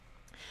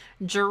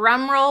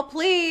Drum roll,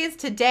 please.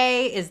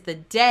 Today is the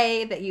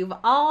day that you've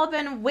all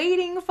been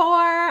waiting for.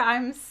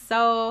 I'm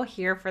so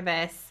here for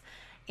this.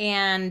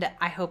 And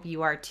I hope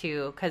you are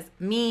too, because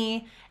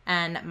me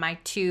and my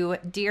two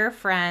dear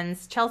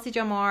friends, Chelsi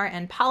Jo Moore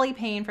and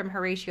Payne from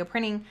Horatio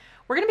Printing,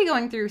 we're going to be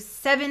going through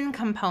 7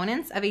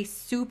 components of a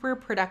super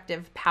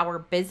productive power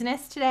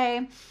business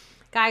today.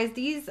 Guys,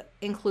 these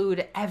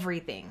include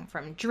everything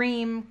from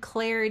dream,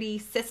 clarity,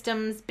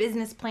 systems,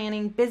 business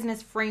planning,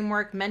 business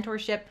framework,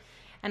 mentorship,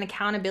 and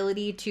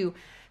accountability to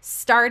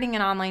starting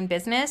an online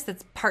business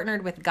that's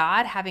partnered with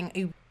God, having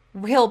a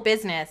real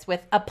business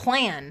with a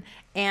plan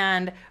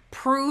and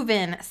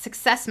proven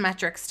success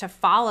metrics to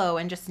follow,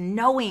 and just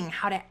knowing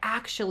how to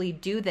actually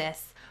do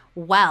this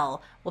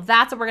well. Well,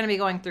 that's what we're going to be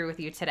going through with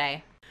you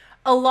today.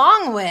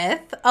 Along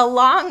with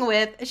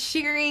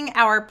sharing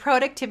our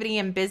productivity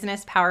and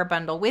business power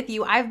bundle with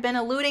you. I've been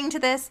alluding to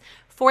this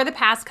for the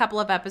past couple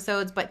of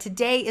episodes, but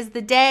today is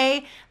the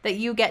day that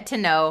you get to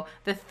know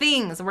the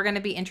things we're going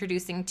to be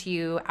introducing to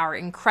you, our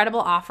incredible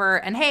offer.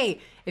 And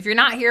hey, if you're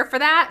not here for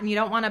that and you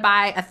don't want to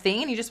buy a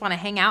thing and you just want to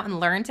hang out and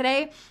learn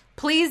today,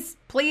 please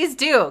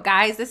do.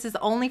 Guys, this is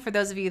only for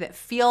those of you that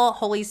feel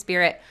Holy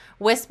Spirit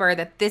whisper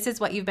that this is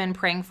what you've been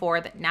praying for,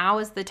 that now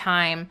is the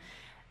time.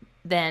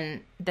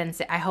 Then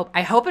say, I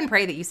hope and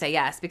pray that you say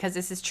yes, because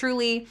this is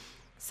truly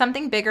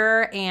something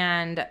bigger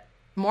and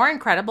more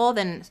incredible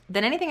than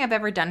anything I've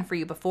ever done for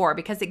you before,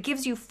 because it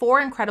gives you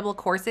 4 incredible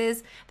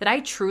courses that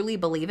I truly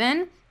believe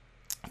in,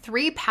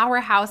 3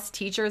 powerhouse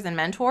teachers and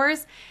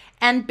mentors,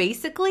 and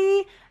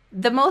basically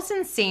the most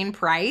insane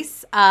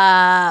price.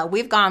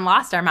 We've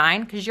lost our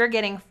mind, because you're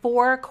getting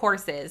 4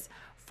 courses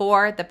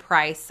for the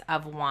price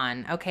of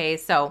 1. Okay,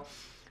 so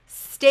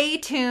stay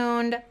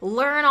tuned,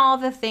 learn all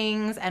the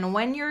things, and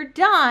when you're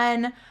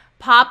done,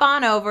 pop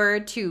on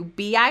over to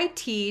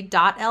bit.ly/Stef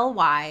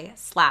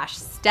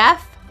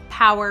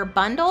Power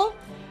Bundle,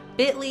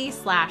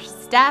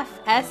 bit.ly/Stef,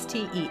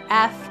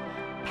 S-T-E-F,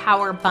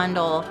 Power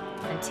Bundle,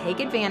 and take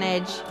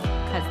advantage,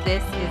 because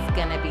this is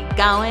going to be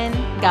going.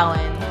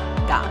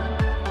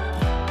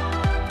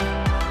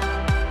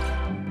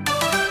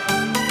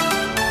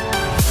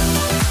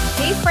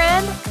 Hey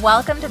friend,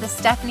 welcome to the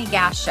Stephanie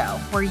Gass Show,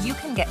 where you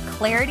can get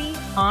clarity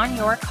on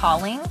your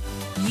calling,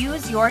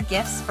 use your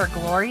gifts for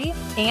glory,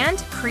 and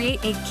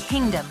create a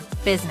kingdom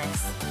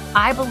business.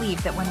 I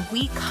believe that when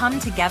we come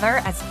together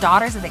as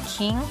daughters of the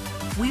King,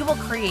 we will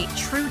create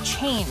true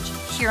change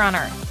here on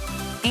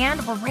earth.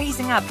 And we're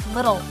raising up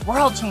little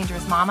world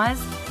changers,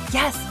 mamas.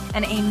 Yes,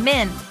 and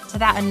amen to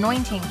that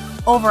anointing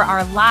over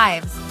our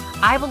lives.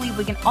 I believe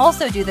we can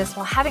also do this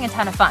while having a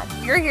ton of fun.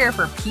 We're here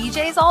for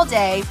PJs all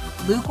day,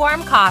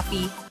 lukewarm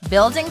coffee,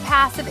 building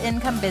passive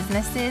income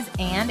businesses,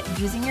 and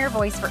using your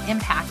voice for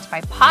impact by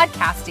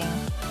podcasting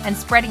and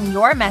spreading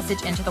your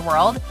message into the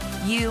world.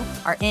 You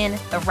are in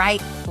the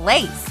right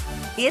place.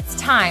 It's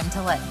time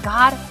to let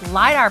God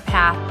light our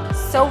path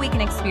so we can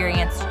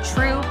experience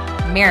true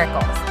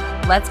miracles.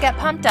 Let's get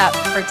pumped up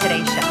for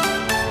today's show.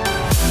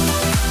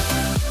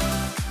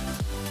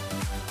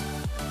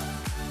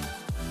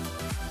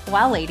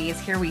 Well, ladies,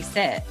 here we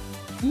sit.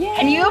 Yay.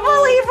 Can you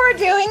believe we're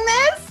doing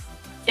this?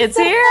 It's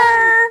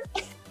here.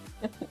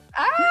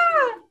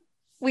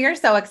 We are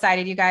so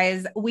excited, you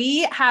guys.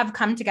 We have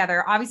come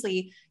together.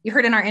 Obviously, you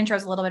heard in our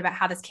intros a little bit about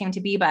how this came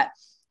to be, but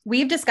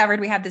we've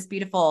discovered we have this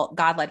beautiful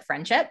God-led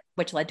friendship,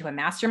 which led to a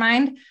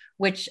mastermind,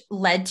 which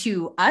led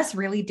to us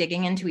really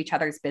digging into each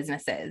other's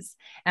businesses.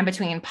 And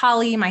between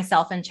Polly,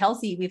 myself, and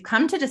Chelsi, we've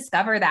come to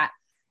discover that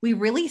we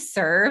really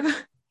serve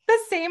the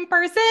same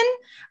person,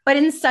 but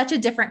in such a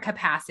different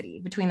capacity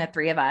between the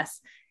 3 of us.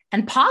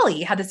 And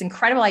Polly had this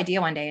incredible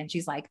idea one day, and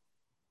she's like,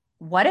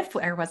 what if,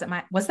 or was that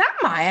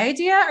my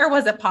idea, or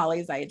was it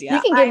Polly's idea?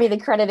 You can give me the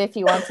credit if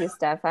you want to,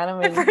 Steph.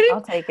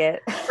 I'll take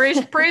it.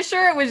 Pretty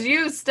sure it was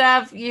you,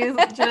 Steph. You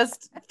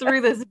just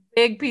threw this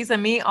big piece of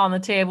meat on the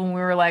table, and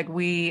we were like,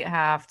 we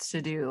have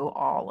to do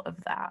all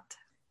of that.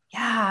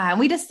 Yeah. And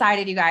we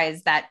decided, you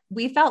guys, that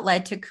we felt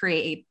led to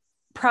create a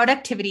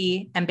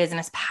productivity and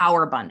business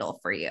power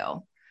bundle for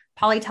you.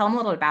 Polly, tell them a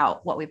little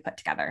about what we've put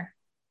together.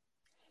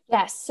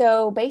 Yeah.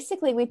 So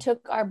basically we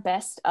took our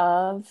best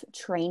of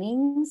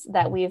trainings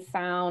that we have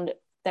found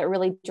that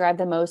really drive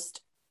the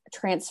most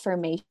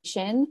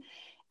transformation.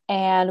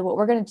 And what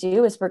we're going to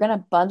do is we're going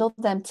to bundle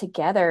them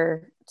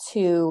together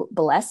to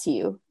bless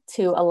you,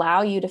 to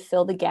allow you to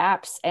fill the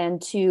gaps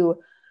and to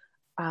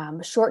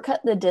shortcut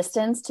the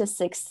distance to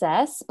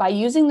success by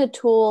using the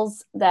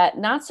tools that,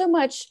 not so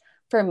much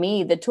for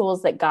me, the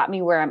tools that got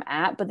me where I'm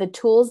at, but the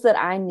tools that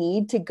I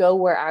need to go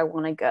where I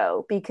want to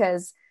go,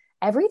 because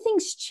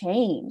everything's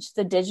changed.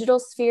 The digital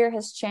sphere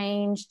has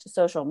changed.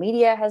 Social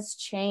media has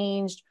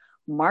changed.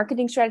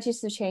 Marketing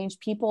strategies have changed.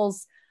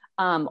 People's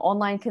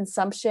online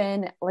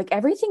consumption, like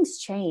everything's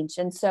changed.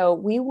 And so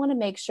we want to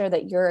make sure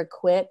that you're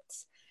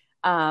equipped,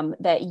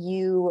 that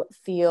you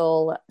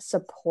feel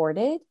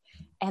supported,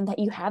 and that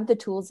you have the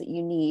tools that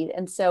you need.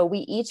 And so we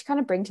each kind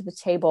of bring to the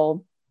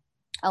table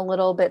a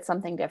little bit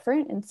something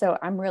different. And so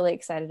I'm really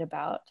excited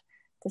about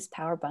this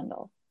power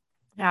bundle.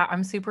 Yeah,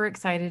 I'm super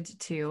excited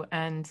too.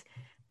 And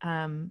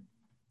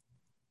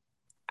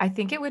I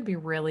think it would be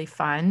really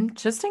fun,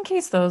 just in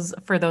case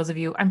for those of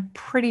you, I'm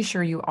pretty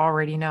sure you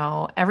already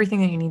know everything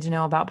that you need to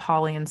know about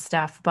Polly and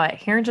Steph, but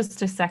here in just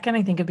a second,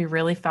 I think it'd be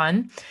really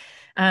fun.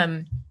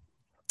 Um,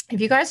 if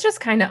you guys just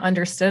kind of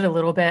understood a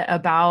little bit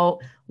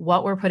about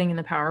what we're putting in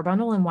the power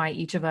bundle and why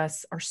each of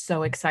us are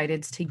so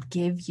excited to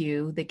give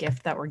you the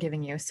gift that we're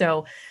giving you.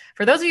 So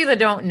for those of you that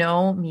don't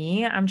know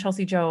me, I'm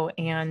Chelsi Joe,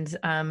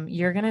 and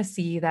you're going to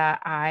see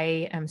that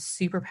I am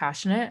super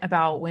passionate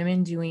about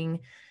women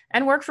doing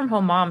and work from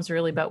home moms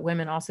really, but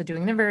women also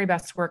doing their very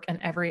best work in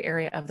every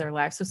area of their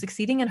life. So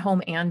succeeding in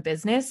home and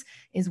business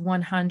is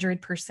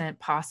 100%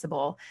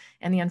 possible.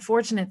 And the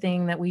unfortunate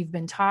thing that we've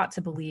been taught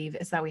to believe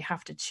is that we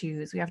have to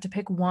choose. We have to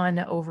pick one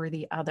over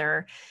the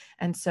other.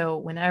 And so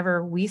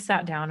whenever we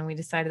sat down and we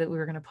decided that we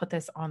were going to put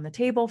this on the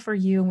table for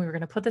you, and we were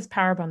going to put this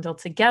power bundle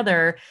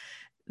together,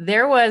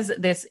 there was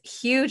this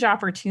huge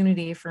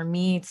opportunity for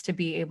me to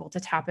be able to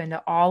tap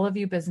into all of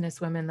you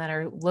business women that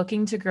are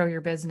looking to grow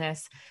your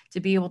business, to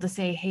be able to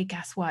say, hey,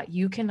 guess what?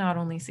 You can not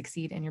only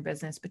succeed in your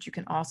business, but you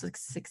can also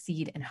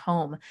succeed in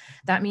home.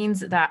 That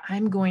means that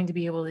I'm going to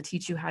be able to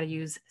teach you how to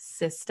use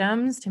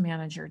systems to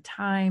manage your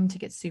time, to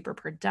get super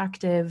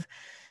productive,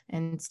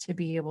 and to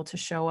be able to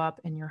show up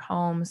in your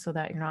home so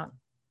that you're not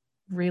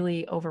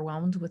really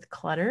overwhelmed with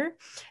clutter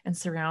and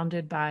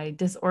surrounded by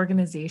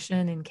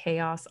disorganization and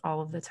chaos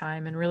all of the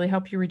time, and really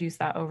help you reduce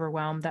that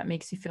overwhelm that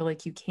makes you feel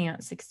like you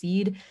can't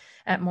succeed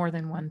at more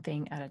than one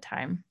thing at a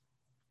time.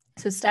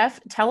 So Steph,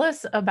 tell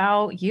us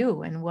about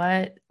you and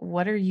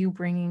what are you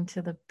bringing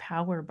to the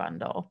power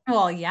bundle?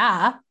 Well,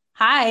 yeah.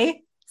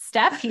 Hi,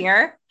 Steph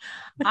here.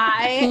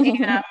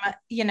 I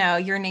am,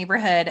 your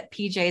neighborhood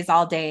PJs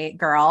all day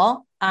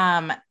girl.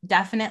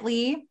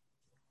 Definitely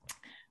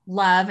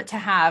love to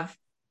have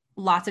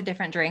lots of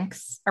different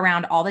drinks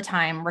around all the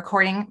time,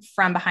 recording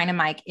from behind a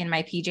mic in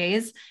my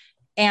PJs.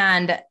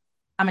 And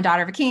I'm a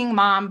daughter of a king,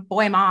 mom,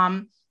 boy,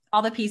 mom,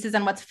 all the pieces.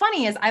 And what's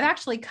funny is I've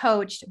actually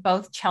coached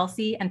both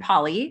Chelsi and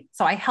Polly.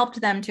 So I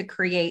helped them to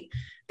create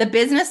the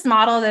business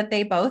model that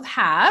they both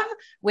have,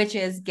 which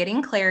is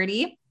getting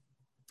clarity,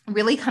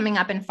 really coming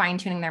up and fine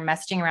tuning their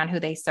messaging around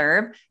who they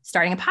serve,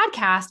 starting a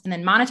podcast, and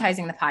then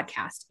monetizing the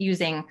podcast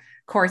using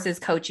courses,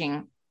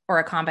 coaching, or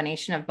a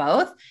combination of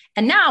both.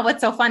 And now what's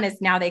so fun is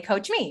now they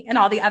coach me in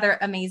all the other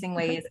amazing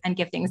ways and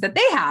giftings that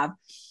they have.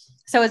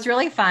 So it's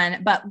really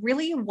fun. But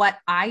really what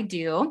I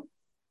do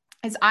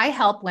is I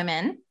help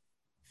women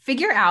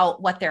figure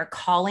out what their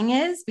calling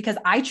is, because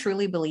I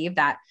truly believe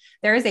that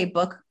there is a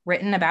book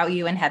written about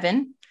you in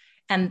heaven.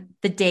 And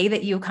the day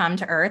that you come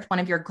to earth, one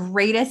of your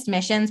greatest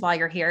missions while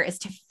you're here is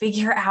to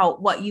figure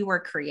out what you were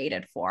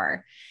created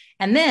for.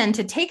 And then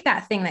to take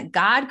that thing that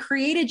God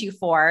created you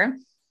for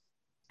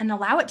and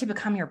allow it to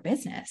become your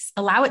business,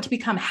 allow it to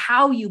become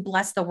how you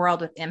bless the world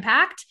with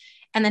impact,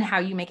 and then how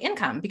you make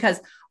income. Because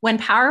when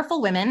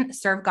powerful women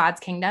serve God's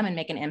kingdom and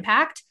make an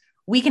impact,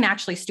 we can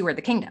actually steward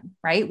the kingdom,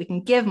 right? We can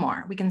give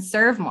more, we can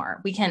serve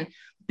more, we can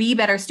be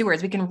better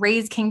stewards, we can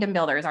raise kingdom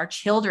builders, our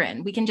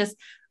children, we can just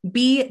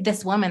be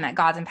this woman that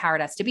God's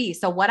empowered us to be.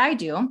 So what I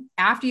do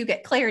after you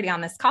get clarity on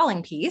this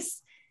calling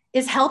piece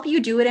is help you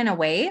do it in a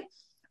way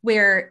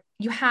where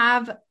you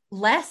have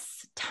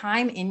less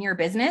time in your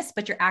business,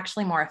 but you're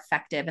actually more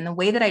effective. And the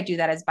way that I do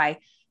that is by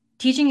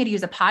teaching you to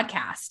use a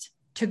podcast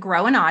to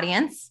grow an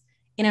audience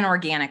in an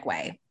organic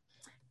way.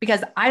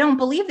 Because I don't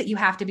believe that you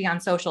have to be on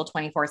social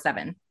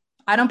 24/7.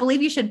 I don't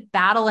believe you should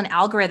battle an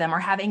algorithm or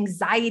have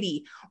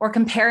anxiety or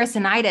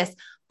comparisonitis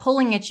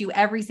pulling at you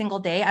every single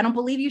day. I don't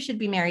believe you should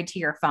be married to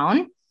your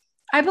phone.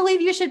 I believe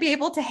you should be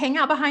able to hang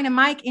out behind a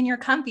mic in your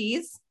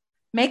comfies,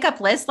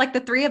 makeup list like the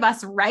three of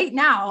us right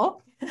now,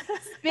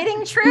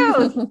 spitting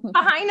truth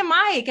behind a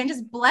mic and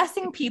just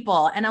blessing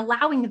people and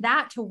allowing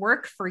that to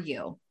work for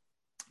you.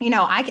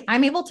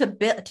 I'm able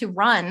to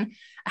run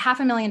a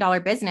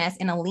 $500,000 business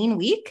in a lean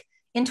week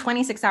in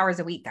 26 hours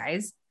a week,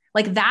 guys.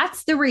 Like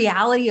that's the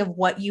reality of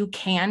what you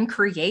can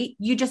create.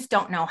 You just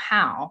don't know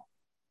how.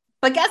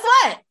 But guess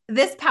what?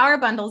 This power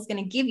bundle is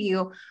going to give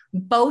you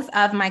both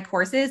of my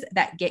courses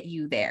that get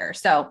you there.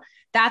 So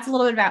that's a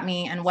little bit about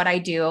me and what I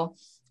do.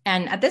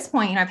 And at this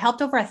point, I've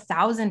helped over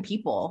 1,000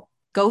 people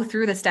go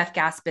through the Stef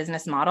Gass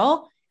business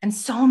model. And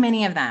so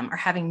many of them are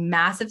having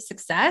massive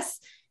success,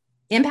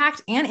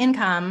 impact, and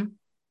income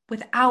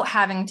without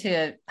having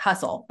to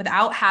hustle,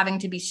 without having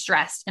to be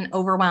stressed and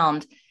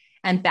overwhelmed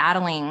and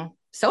battling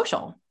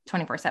social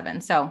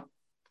 24/7. So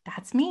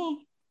that's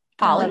me,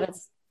 Polly.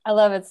 I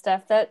love it,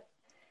 Steph. That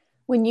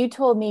when you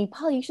told me,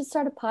 Polly, you should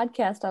start a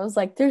podcast, I was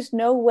like, there's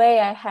no way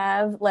I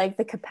have like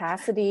the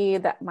capacity.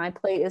 That my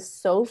plate is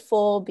so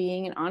full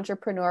being an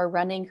entrepreneur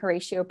running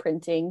Horatio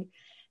Printing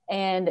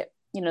and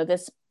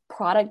this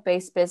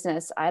product-based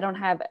business.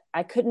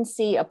 I couldn't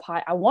see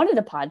I wanted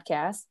a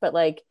podcast, but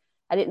like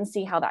I didn't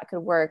see how that could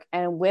work.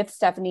 And with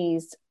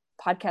Stephanie's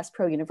Podcast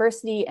Pro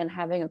University and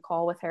having a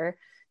call with her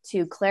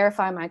to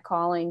clarify my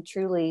calling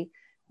truly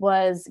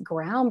was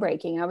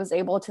groundbreaking. I was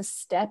able to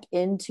step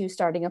into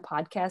starting a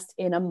podcast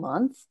in a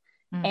month.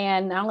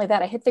 And not only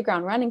that, I hit the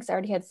ground running because I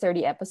already had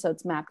 30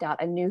 episodes mapped out.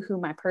 I knew who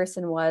my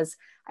person was.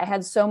 I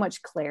had so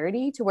much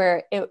clarity to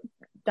where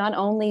not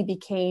only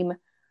became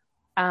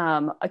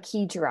a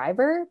key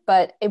driver,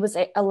 but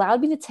it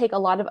allowed me to take a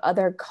lot of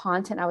other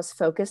content I was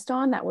focused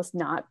on that was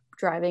not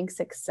driving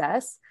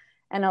success,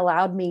 and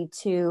allowed me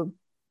to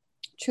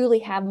truly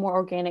have more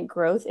organic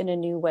growth in a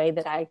new way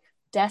that I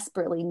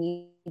desperately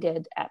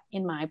needed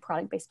in my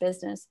product-based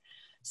business.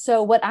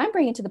 So what I'm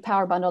bringing to the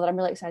Power Bundle that I'm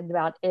really excited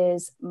about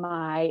is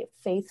my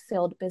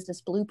Faith-Filled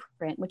Business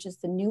Blueprint, which is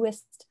the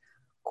newest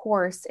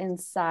course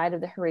inside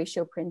of the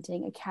Horatio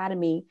Printing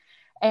Academy.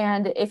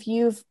 And if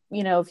you've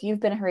been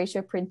a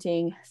Horatio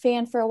Printing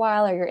fan for a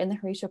while, or you're in the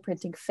Horatio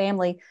Printing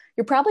family,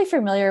 you're probably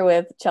familiar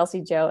with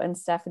Chelsi, Joe, and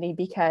Stephanie,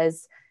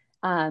 because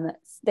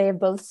they have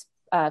both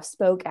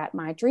spoke at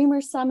my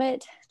Dreamer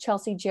Summit.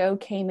 Chelsi Jo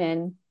came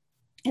in,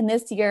 and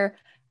this year,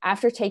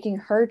 after taking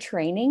her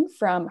training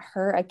from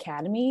her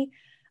academy,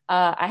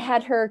 I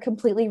had her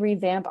completely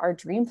revamp our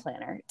dream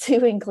planner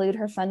to include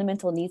her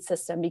fundamental needs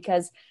system,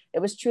 because it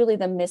was truly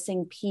the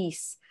missing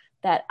piece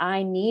that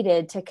I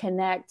needed to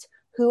connect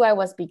who I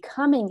was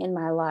becoming in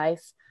my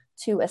life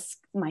to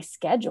my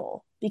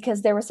schedule,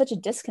 because there was such a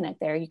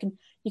disconnect there. You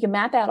can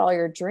map out all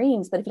your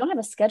dreams, but if you don't have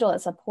a schedule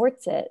that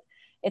supports it,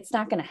 it's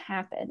not going to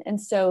happen. And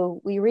so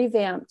we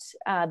revamped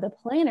the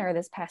planner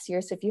this past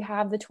year. So if you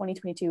have the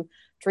 2022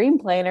 Dream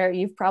Planner,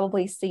 you've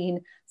probably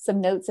seen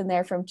some notes in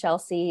there from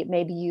Chelsi.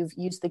 Maybe you've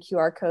used the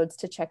QR codes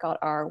to check out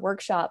our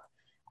workshop.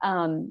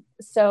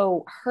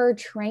 So her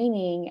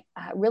training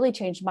really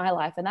changed my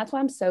life. And that's why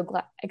I'm so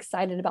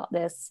excited about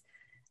this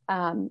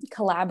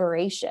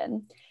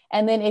collaboration.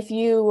 And then if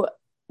you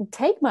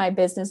take my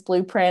business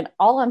blueprint,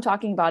 all I'm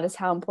talking about is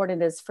how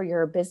important it is for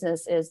your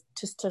business is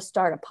just to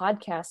start a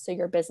podcast so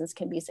your business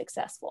can be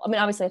successful. I mean,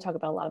 obviously I talk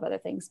about a lot of other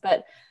things,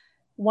 but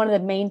one of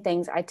the main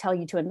things I tell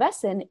you to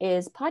invest in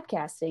is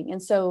podcasting.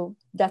 And so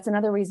that's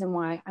another reason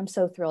why I'm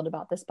so thrilled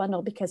about this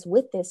bundle, because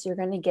with this, you're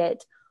going to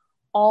get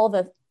all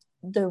the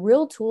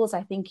real tools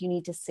I think you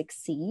need to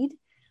succeed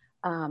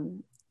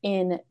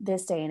in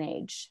this day and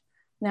age.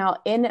 Now,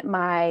 in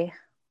my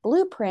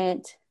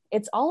blueprint,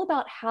 it's all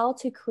about how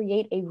to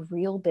create a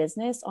real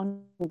business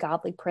on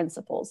godly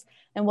principles.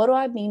 And what do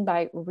I mean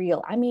by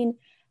real? I mean,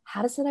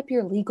 how to set up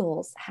your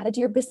legals, how to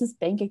do your business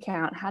bank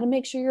account, how to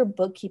make sure your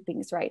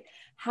bookkeeping is right.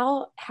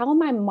 How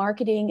am I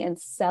marketing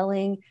and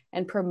selling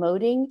and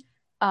promoting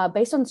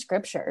based on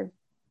scripture?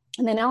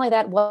 And then not only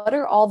that, what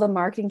are all the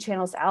marketing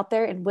channels out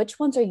there, and which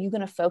ones are you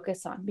going to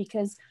focus on?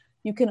 Because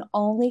you can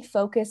only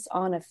focus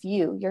on a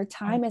few. Your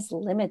time is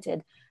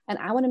limited. And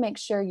I want to make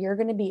sure you're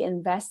going to be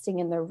investing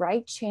in the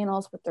right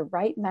channels with the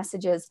right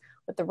messages,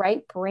 with the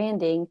right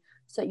branding,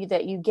 so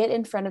that you get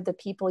in front of the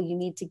people you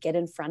need to get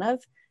in front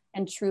of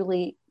and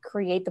truly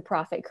create the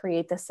profit,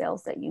 create the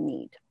sales that you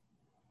need.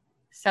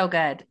 So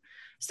good.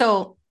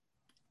 So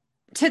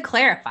to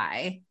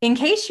clarify, in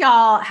case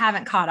y'all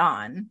haven't caught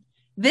on,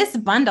 this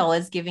bundle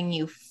is giving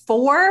you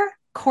 4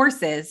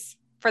 courses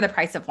for the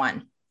price of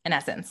 1, in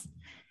essence.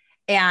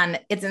 And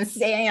it's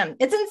insane.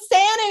 It's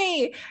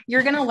insanity.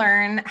 You're going to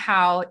learn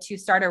how to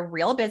start a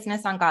real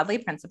business on godly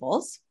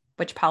principles,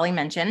 which Polly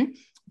mentioned,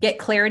 get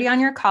clarity on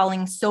your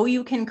calling so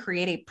you can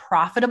create a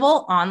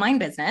profitable online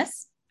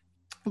business,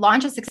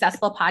 launch a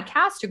successful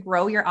podcast to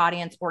grow your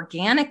audience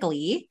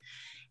organically,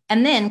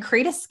 and then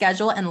create a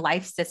schedule and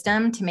life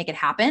system to make it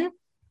happen.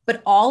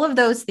 But all of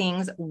those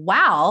things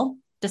while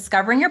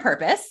discovering your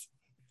purpose,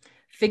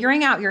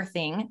 figuring out your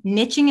thing,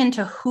 niching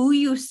into who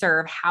you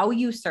serve, how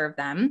you serve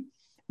them,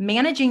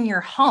 managing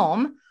your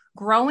home,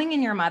 growing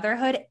in your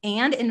motherhood,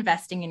 and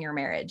investing in your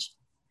marriage.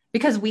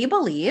 Because we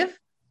believe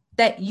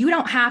that you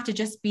don't have to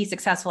just be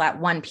successful at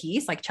one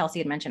piece, like Chelsi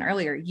had mentioned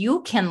earlier.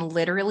 You can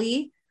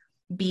literally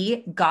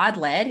be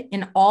God-led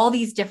in all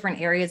these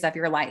different areas of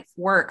your life: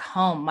 work,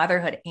 home,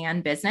 motherhood,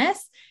 and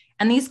business.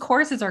 And these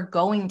courses are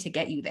going to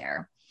get you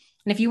there.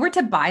 And if you were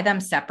to buy them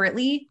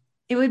separately,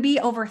 it would be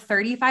over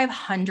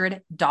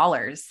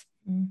 $3,500.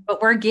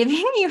 But we're giving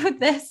you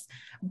this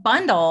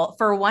bundle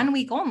for 1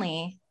 week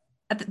only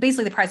at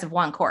basically the price of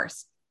 1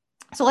 course.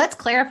 So let's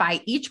clarify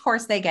each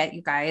course they get,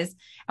 you guys,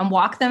 and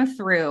walk them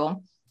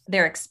through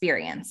their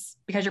experience,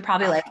 because you're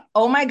probably like,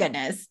 oh my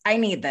goodness, I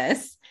need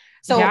this.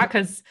 So yeah,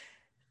 because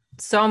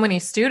so many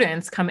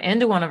students come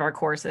into one of our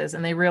courses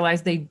and they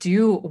realize they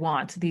do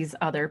want these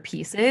other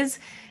pieces.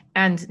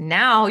 And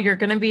now you're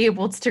going to be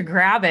able to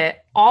grab it,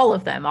 all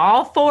of them,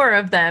 all 4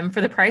 of them,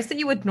 for the price that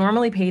you would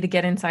normally pay to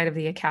get inside of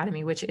the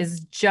academy, which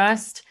is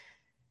just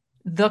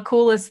the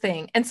coolest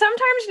thing. And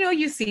sometimes,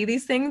 you see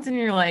these things and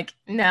you're like,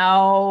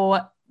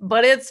 no,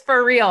 but it's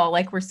for real.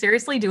 Like, we're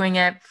seriously doing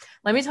it.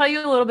 Let me tell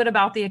you a little bit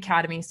about the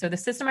academy. So the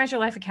Systemize Your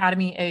Life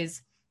Academy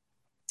is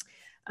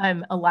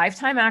a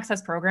lifetime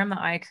access program that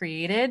I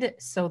created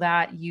so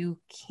that you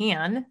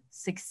can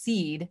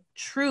succeed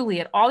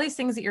truly at all these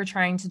things that you're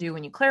trying to do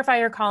when you clarify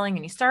your calling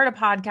and you start a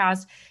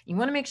podcast. You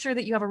want to make sure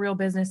that you have a real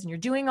business and you're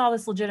doing all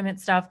this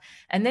legitimate stuff.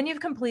 And then you've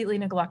completely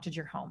neglected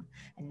your home.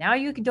 And now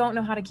you don't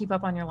know how to keep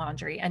up on your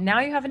laundry. And now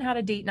you haven't had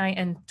a date night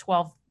in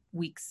 12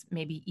 weeks,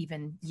 maybe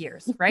even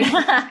years, right?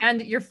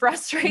 And you're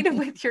frustrated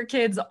with your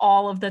kids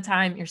all of the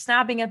time. You're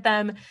snapping at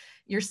them.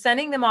 you're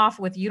sending them off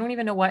with, you don't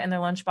even know what in their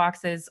lunch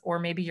boxes, or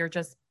maybe you're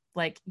just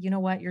like, you know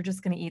what, you're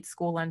just going to eat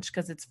school lunch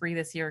because it's free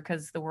this year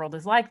because the world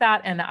is like that.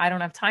 And I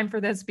don't have time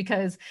for this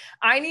because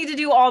I need to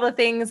do all the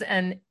things.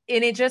 And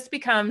it just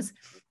becomes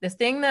this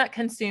thing that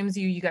consumes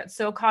you. You got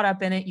so caught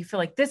up in it. You feel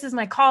like this is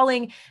my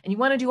calling and you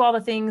want to do all the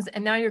things.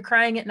 And now you're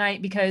crying at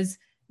night because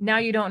now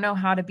you don't know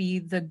how to be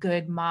the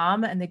good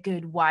mom and the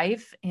good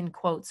wife, in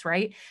quotes,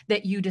 right,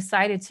 that you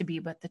decided to be.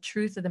 But the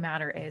truth of the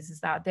matter is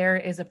that there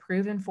is a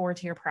proven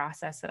 4-tier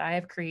process that I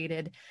have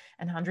created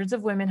and hundreds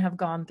of women have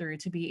gone through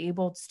to be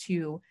able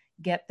to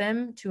get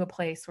them to a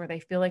place where they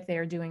feel like they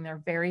are doing their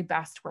very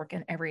best work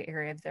in every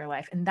area of their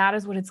life. And that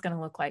is what it's going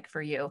to look like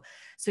for you.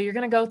 So you're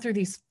going to go through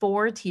these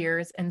 4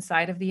 tiers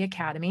inside of the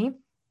academy.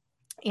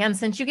 And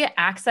since you get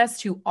access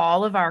to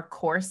all of our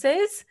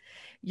courses,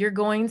 you're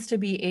going to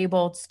be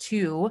able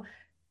to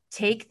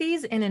take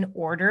these in an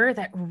order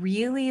that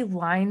really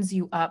lines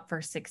you up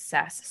for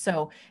success.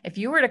 So if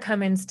you were to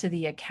come into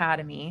the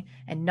academy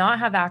and not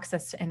have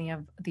access to any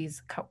of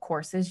these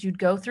courses, you'd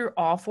go through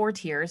all 4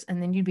 tiers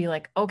and then you'd be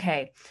like,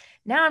 okay,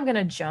 now I'm going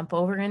to jump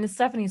over into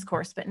Stephanie's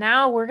course, but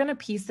now we're going to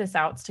piece this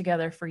out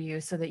together for you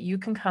so that you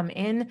can come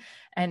in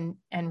and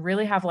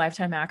really have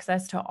lifetime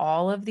access to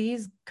all of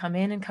these, come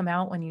in and come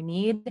out when you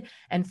need,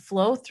 and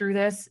flow through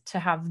this to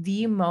have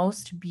the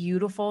most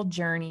beautiful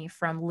journey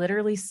from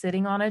literally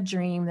sitting on a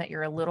dream that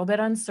you're a little bit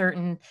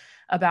uncertain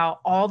about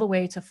all the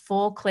way to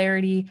full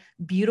clarity,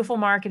 beautiful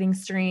marketing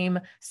stream,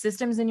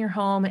 systems in your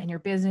home and your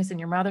business and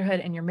your motherhood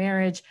and your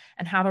marriage,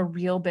 and have a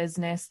real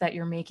business that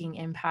you're making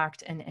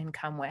impact and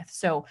income with.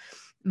 So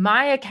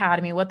my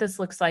academy, what this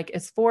looks like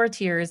is 4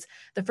 tiers.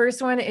 The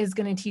first one is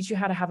going to teach you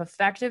how to have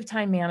effective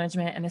time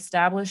management and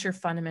establish your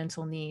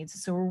fundamental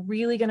needs. So we're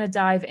really going to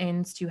dive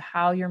into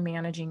how you're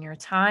managing your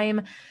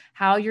time,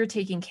 how you're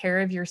taking care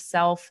of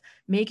yourself,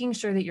 making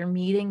sure that you're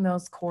meeting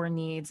those core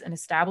needs and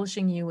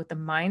establishing you with the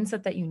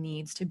mindset that you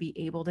need to be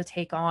able to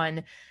take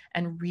on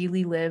and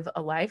really live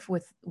a life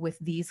with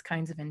these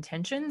kinds of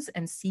intentions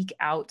and seek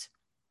out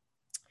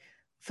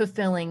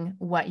fulfilling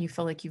what you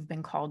feel like you've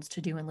been called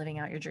to do and living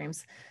out your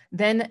dreams.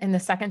 Then in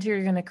the second tier,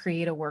 you're going to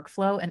create a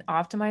workflow and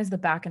optimize the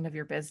back end of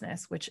your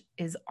business, which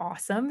is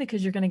awesome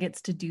because you're going to get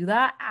to do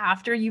that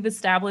after you've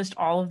established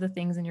all of the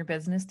things in your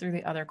business through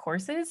the other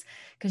courses,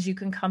 because you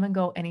can come and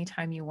go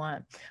anytime you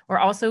want. We're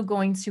also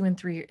going to, in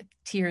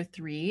tier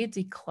 3,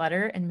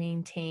 declutter and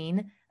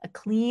maintain a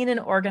clean and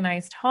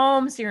organized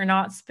home. So you're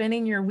not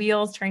spinning your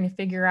wheels trying to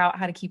figure out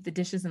how to keep the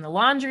dishes and the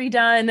laundry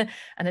done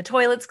and the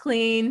toilets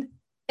clean.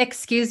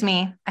 Excuse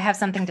me. I have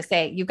something to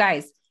say. You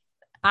guys,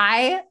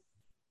 I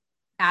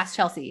asked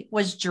Chelsi,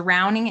 was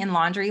drowning in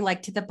laundry,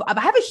 like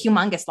I have a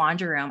humongous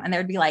laundry room and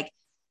there would be like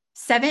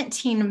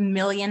 17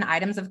 million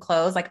items of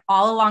clothes, like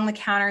all along the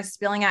counters,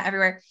 spilling out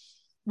everywhere.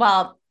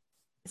 Well,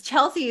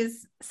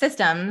 Chelsi's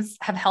systems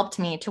have helped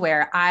me to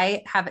where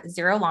I have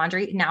 0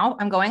 laundry. Now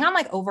I'm going on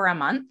like over a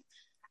month.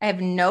 I have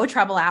no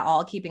trouble at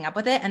all keeping up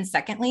with it. And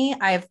secondly,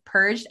 I've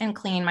purged and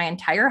cleaned my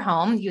entire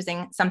home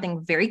using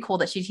something very cool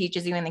that she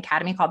teaches you in the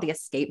academy called the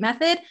escape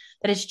method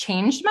that has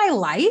changed my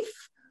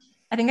life.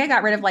 I think I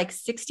got rid of like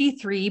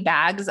 63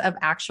 bags of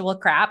actual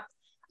crap.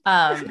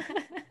 And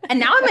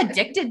now I'm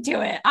addicted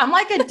to it. I'm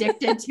like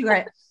addicted to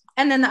it.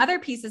 And then the other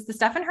piece is the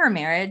stuff in her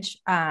marriage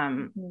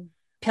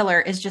pillar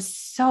is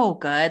just so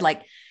good.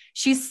 Like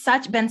she's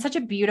been such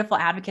a beautiful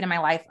advocate in my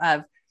life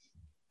of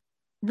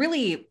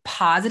really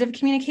positive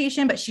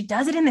communication, but she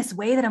does it in this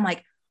way that I'm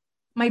like,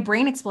 my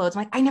brain explodes.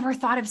 I'm like, I never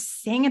thought of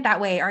saying it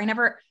that way.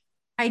 Or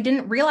I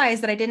didn't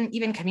realize that I didn't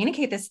even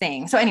communicate this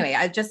thing. So anyway,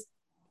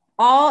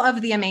 all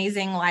of the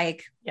amazing,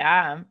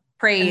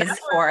 praise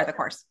for the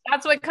course.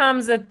 That's what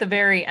comes at the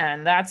very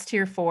end. That's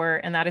tier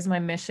 4. And that is my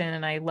mission.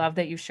 And I love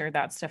that you shared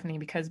that, Stephanie,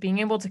 because being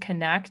able to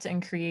connect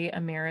and create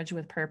a marriage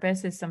with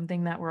purpose is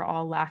something that we're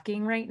all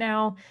lacking right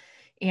now.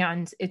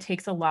 And it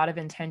takes a lot of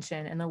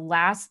intention. And the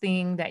last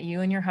thing that you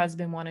and your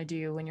husband want to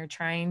do when you're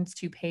trying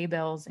to pay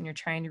bills and you're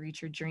trying to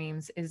reach your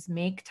dreams is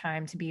make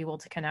time to be able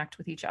to connect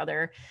with each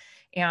other.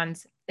 And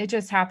it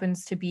just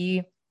happens to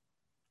be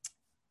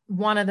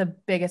one of the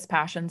biggest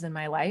passions in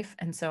my life.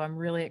 And so I'm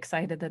really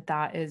excited that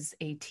that is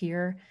a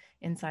tier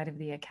inside of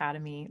the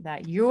academy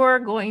that you're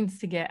going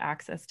to get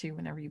access to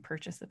whenever you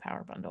purchase the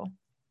Power Bundle.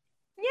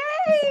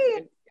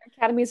 Yay!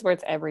 Academy's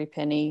worth every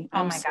penny.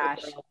 Oh my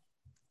gosh.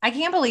 I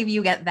can't believe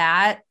you get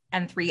that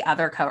and 3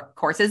 other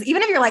courses.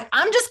 Even if you're like,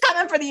 I'm just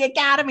coming for the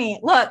academy.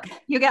 Look,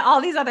 you get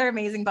all these other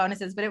amazing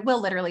bonuses, but it will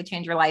literally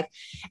change your life.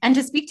 And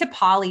to speak to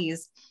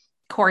Polly's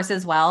course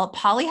as well,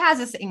 Polly has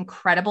this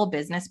incredible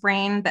business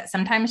brain that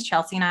sometimes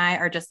Chelsi and I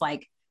are just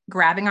like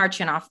grabbing our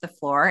chin off the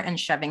floor and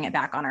shoving it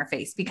back on our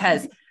face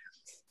because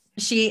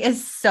she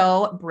is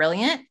so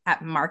brilliant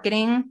at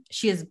marketing.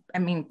 She is,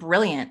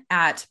 brilliant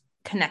at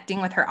connecting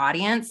with her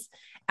audience,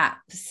 at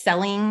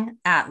selling,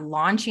 at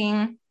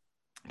launching.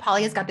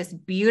 Polly has got this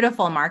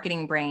beautiful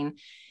marketing brain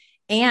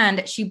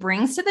and she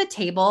brings to the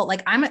table,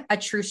 like I'm a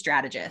true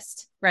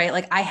strategist, right?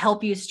 Like I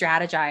help you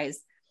strategize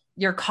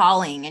your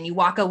calling and you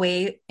walk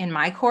away in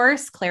my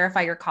course,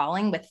 clarify your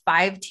calling with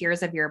 5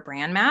 tiers of your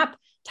brand map,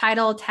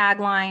 title,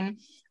 tagline,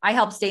 I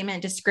help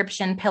statement,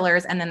 description,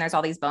 pillars, and then there's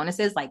all these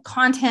bonuses like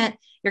content.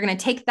 You're going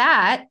to take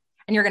that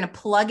and you're going to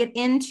plug it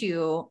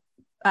into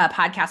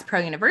Podcast Pro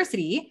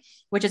University,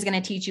 which is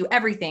going to teach you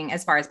everything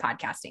as far as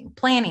podcasting,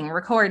 planning,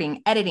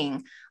 recording,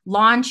 editing,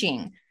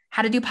 launching,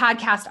 how to do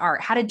podcast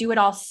art, how to do it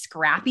all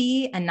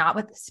scrappy and not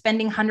with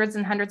spending hundreds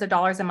and hundreds of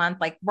dollars a month.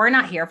 Like, we're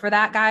not here for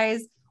that,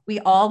 guys. We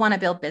all want to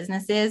build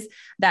businesses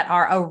that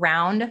are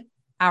around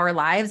our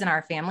lives and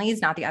our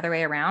families, not the other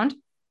way around.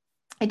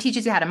 It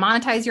teaches you how to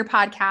monetize your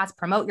podcast,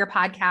 promote your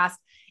podcast.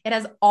 It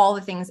has all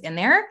the things in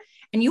there.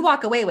 And you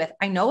walk away with,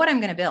 I know what I'm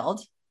going to build.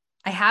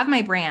 I have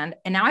my brand,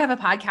 and now I have a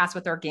podcast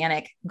with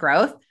organic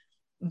growth.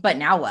 But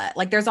now what?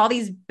 Like, there's all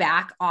these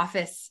back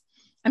office.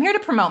 I'm here to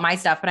promote my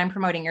stuff, but I'm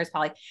promoting yours,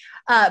 Polly.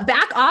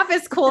 Back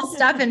office cool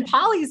stuff in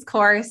Polly's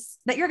course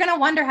that you're going to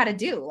wonder how to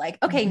do. Like,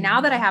 okay,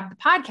 now that I have the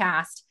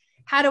podcast,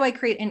 how do I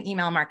create an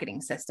email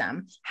marketing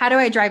system? How do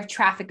I drive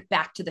traffic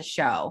back to the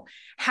show?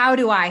 How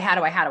do I,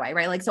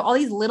 right? Like, so all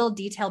these little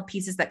detailed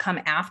pieces that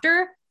come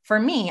after. For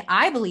me,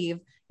 I believe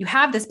you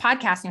have this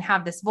podcast and you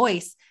have this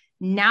voice.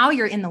 Now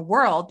you're in the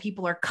world,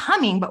 people are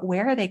coming, but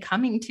where are they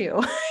coming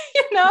to?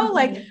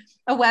 Like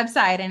a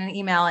website and an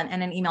email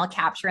and an email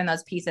capture and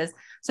those pieces.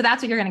 So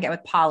that's what you're going to get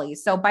with Polly.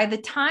 So by the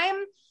time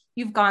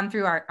you've gone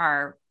through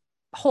our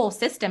whole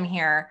system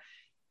here,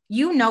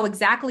 you know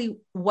exactly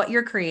what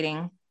you're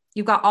creating.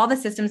 You've got all the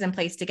systems in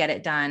place to get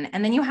it done.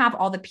 And then you have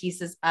all the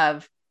pieces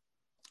of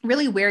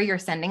really where you're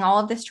sending all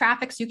of this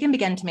traffic so you can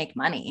begin to make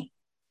money.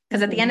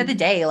 Because at the end of the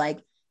day, like,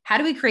 how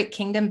do we create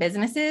kingdom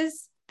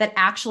businesses that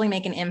actually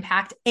make an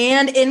impact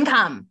and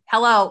income?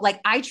 Hello. Like,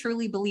 I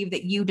truly believe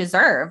that you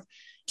deserve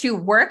to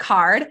work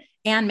hard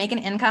and make an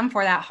income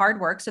for that hard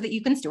work so that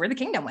you can steward the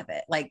kingdom with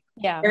it. Like,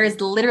 there is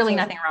literally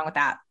nothing wrong with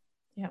that.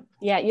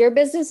 Yeah. Your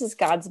business is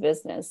God's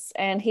business,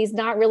 and he's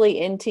not really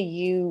into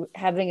you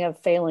having a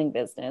failing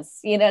business.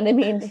 You know what I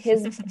mean?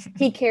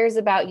 He cares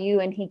about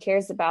you and he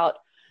cares about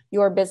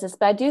your business.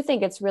 But I do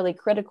think it's really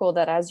critical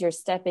that as you're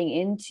stepping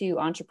into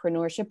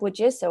entrepreneurship,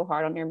 which is so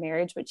hard on your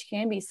marriage, which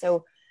can be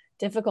so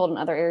difficult in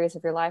other areas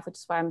of your life, which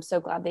is why I'm so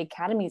glad the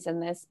Academy's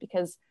in this,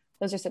 because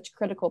those are such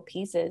critical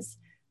pieces.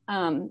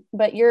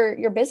 But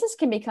your business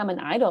can become an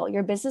idol.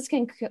 Your business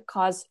can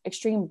cause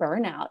extreme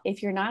burnout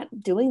if you're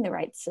not doing the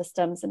right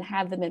systems and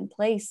have them in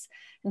place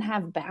and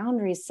have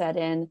boundaries set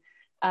in,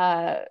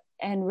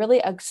 and really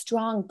a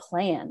strong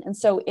plan. And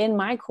so in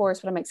my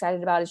course, what I'm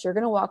excited about is you're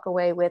going to walk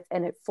away with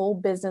a full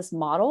business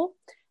model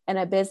and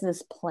a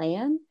business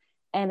plan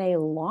and a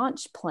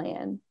launch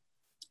plan.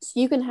 So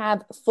you can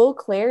have full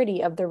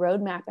clarity of the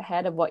roadmap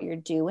ahead of what you're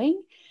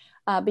doing.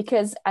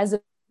 Because as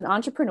an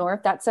entrepreneur,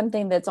 if that's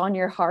something that's on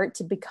your heart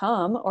to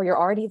become, or you're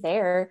already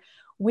there,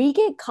 we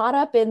get caught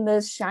up in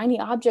the shiny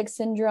object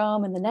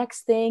syndrome and the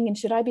next thing. And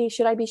should I be?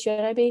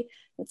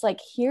 It's like,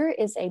 here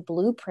is a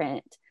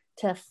blueprint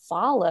to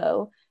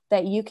follow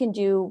that you can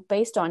do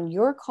based on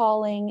your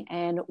calling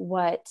and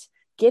what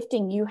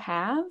gifting you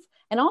have.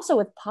 And also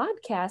with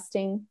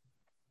podcasting,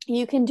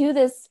 you can do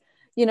this.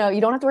 You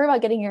don't have to worry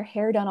about getting your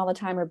hair done all the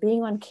time or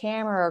being on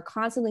camera or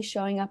constantly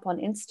showing up on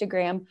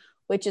Instagram,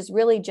 which is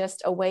really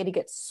just a way to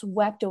get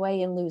swept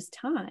away and lose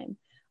time.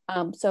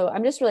 So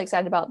I'm just really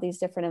excited about these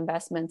different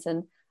investments.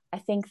 And I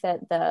think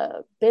that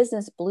the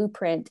business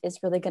blueprint is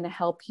really going to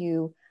help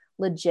you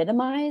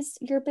legitimize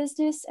your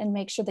business and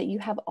make sure that you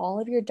have all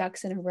of your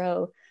ducks in a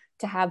row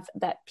to have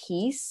that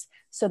peace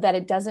so that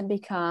it doesn't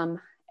become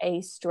a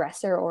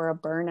stressor or a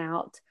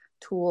burnout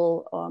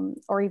tool,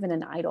 or even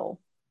an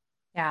idol.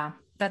 Yeah,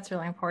 that's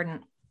really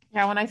important.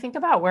 Yeah. When I think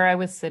about where I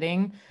was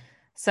sitting,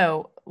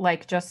 so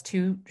like just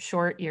 2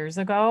 short years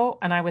ago,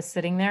 and I was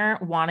sitting there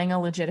wanting a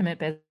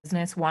legitimate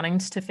business, wanting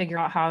to figure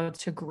out how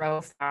to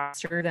grow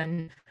faster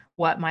than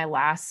what my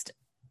last,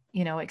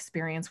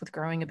 experience with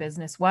growing a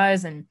business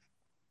was, and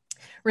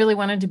really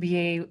wanted to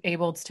be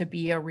able to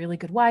be a really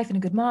good wife and a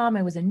good mom.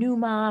 I was a new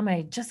mom. I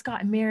had just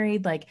gotten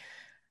married. Like,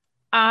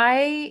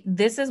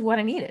 this is what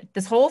I needed.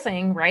 This whole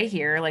thing right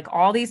here, like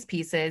all these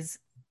pieces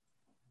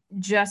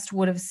just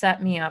would have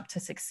set me up to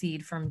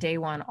succeed from day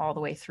one all the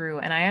way through.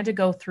 And I had to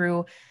go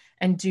through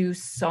and do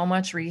so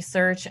much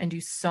research and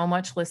do so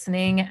much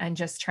listening and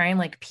just try and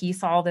like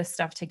piece all this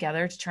stuff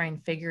together to try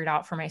and figure it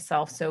out for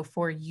myself. So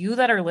for you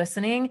that are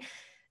listening,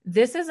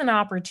 this is an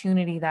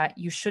opportunity that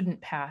you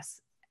shouldn't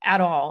pass at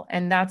all.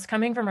 And that's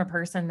coming from a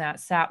person that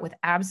sat with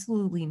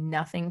absolutely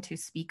nothing to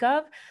speak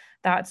of,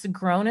 that's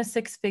grown a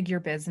 6-figure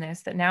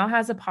business, that now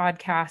has a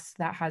podcast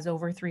that has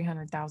over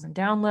 300,000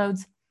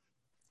 downloads,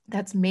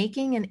 that's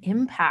making an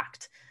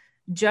impact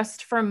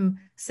just from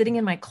sitting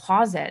in my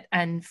closet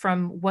and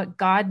from what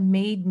God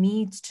made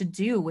me to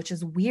do, which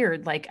is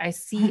weird. Like, I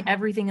see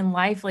everything in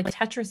life like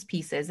Tetris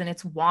pieces, and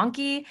it's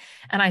wonky.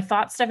 And I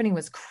thought Stephanie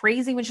was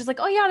crazy when she's like,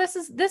 oh yeah,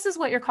 this is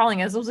what your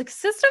calling is. I was like,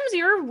 systems,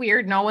 you're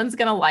weird. No one's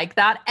going to like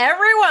that.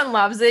 Everyone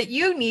loves it.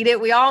 You need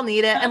it. We all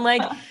need it. And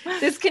like,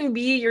 this can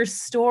be your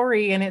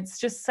story. And it's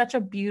just such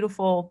a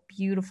beautiful,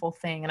 beautiful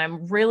thing. And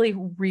I'm really,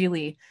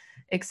 really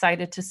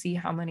excited to see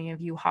how many of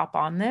you hop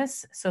on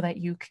this so that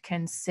you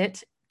can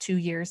sit 2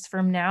 years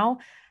from now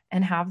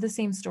and have the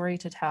same story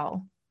to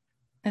tell.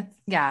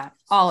 Yeah,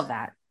 all of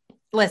that.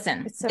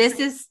 Listen,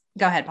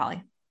 go ahead,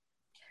 Polly.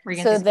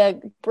 So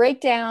the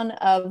breakdown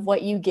of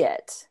what you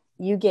get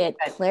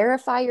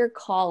clarify your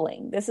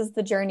calling. This is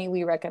the journey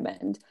we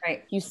recommend.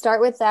 Right. You start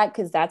with that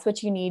because that's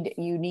what you need.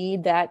 You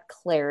need that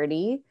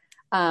clarity,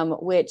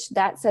 which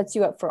that sets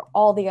you up for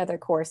all the other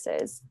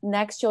courses.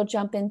 Next, you'll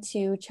jump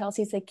into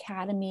Chelsi's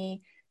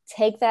Academy.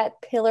 Take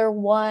that pillar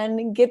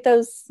 1,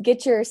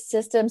 get your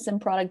systems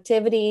and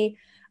productivity.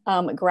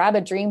 Grab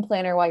a dream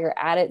planner while you're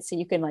at it so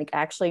you can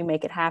actually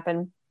make it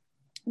happen.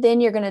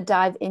 Then you're going to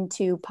dive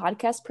into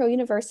Podcast Pro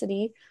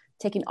University,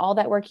 taking all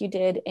that work you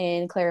did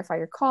in Clarify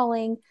Your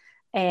Calling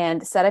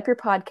and set up your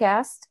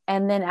podcast.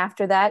 And then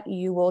after that,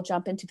 you will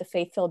jump into the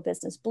Faith-Filled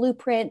Business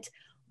Blueprint,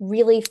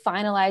 really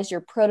finalize your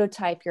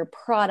prototype, your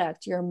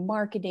product, your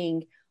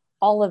marketing,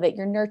 all of it,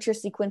 your nurture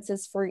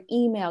sequences for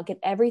email, get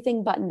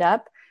everything buttoned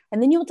up.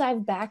 And then you'll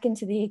dive back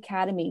into the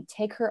Academy,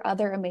 take her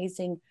other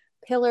amazing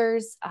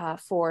pillars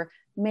for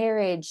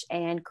marriage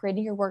and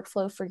creating your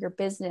workflow for your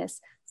business,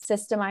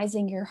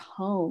 systemizing your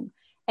home.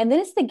 And then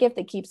it's the gift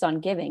that keeps on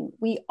giving.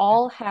 We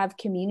all have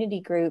community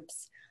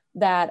groups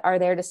that are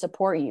there to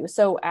support you.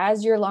 So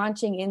as you're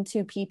launching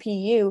into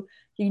PPU,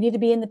 you need to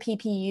be in the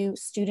PPU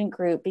student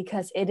group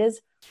because it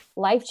is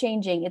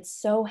life-changing. It's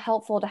so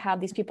helpful to have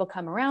these people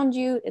come around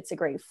you. It's a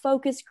great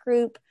focus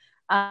group.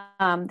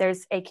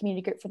 There's a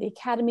community group for the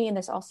Academy, and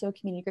there's also a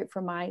community group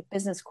for my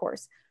business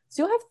course.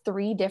 So you'll have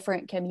 3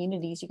 different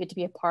communities you get to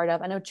be a part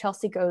of. I know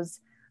Chelsi goes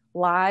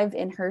live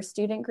in her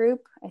student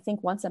group, I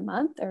think once a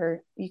month,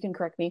 or you can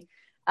correct me.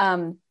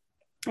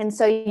 And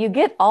so you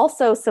get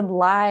also some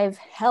live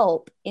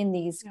help in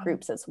these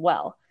groups as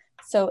well.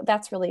 So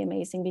that's really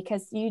amazing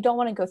because you don't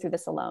want to go through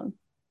this alone.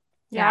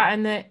 Yeah.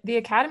 And the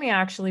Academy,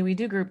 actually, we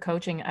do group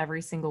coaching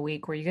every single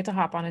week where you get to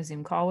hop on a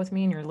Zoom call with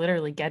me and you're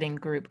literally getting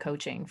group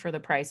coaching for the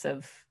price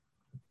of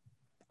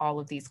all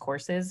of these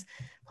courses,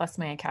 plus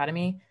my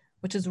Academy,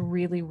 which is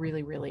really,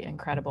 really, really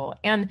incredible.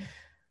 And,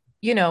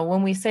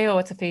 when we say, oh,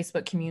 it's a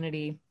Facebook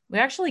community, we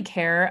actually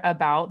care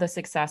about the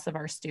success of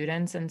our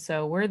students. And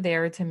so we're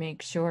there to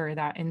make sure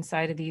that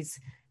inside of these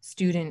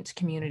student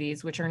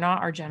communities, which are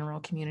not our general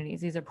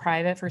communities, these are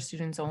private for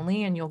students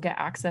only, and you'll get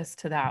access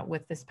to that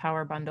with this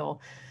power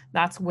bundle.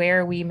 That's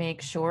where we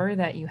make sure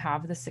that you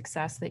have the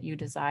success that you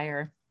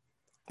desire.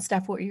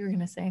 Steph, what were you going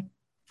to say?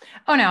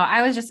 Oh, no,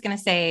 I was just going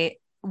to say,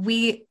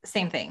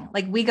 same thing.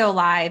 We go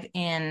live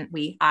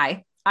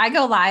I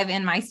go live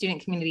in my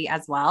student community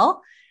as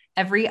well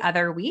every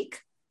other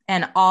week,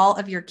 and all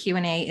of your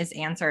Q&A is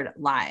answered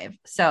live.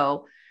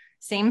 So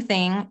same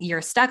thing,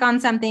 you're stuck on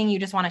something, you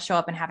just want to show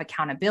up and have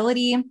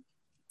accountability.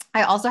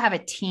 I also have a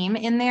team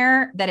in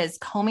there that is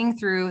combing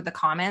through the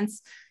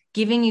comments,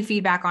 giving you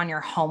feedback on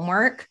your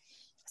homework.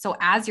 So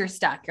as you're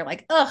stuck, you're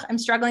like, I'm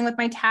struggling with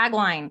my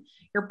tagline.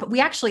 We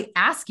actually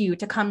ask you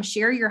to come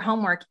share your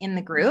homework in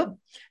the group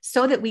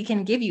so that we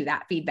can give you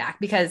that feedback,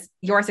 because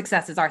your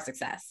success is our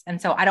success. And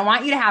so I don't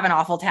want you to have an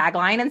awful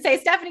tagline and say,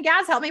 Stephanie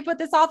Gass, help me put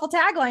this awful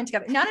tagline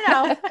together.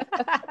 No.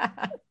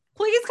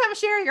 Please come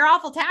share your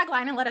awful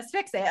tagline and let us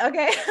fix it.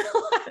 Okay.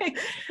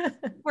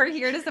 We're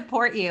here to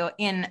support you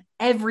in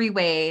every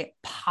way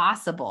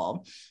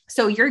possible.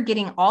 So you're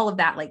getting all of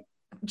that,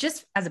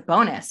 just as a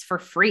bonus for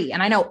free.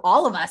 And I know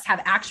all of us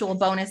have actual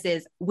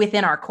bonuses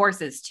within our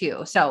courses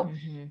too. So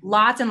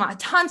lots and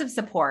tons of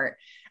support.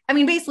 I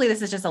mean, basically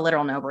this is just a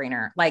literal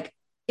no-brainer.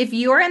 If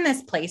you're in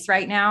this place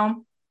right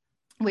now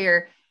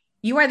where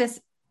you are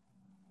this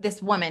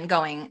woman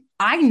going,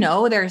 I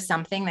know there's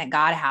something that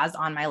God has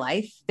on my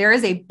life. There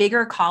is a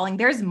bigger calling.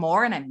 There's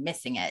more, and I'm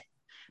missing it.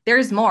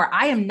 There's more.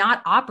 I am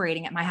not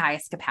operating at my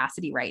highest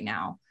capacity right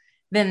now.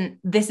 Then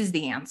this is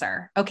the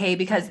answer. Okay.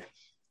 Because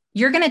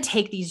you're going to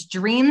take these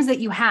dreams that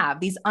you have,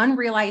 these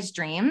unrealized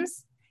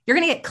dreams, you're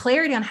going to get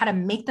clarity on how to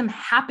make them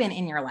happen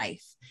in your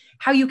life,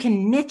 how you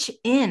can niche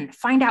in,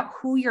 find out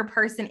who your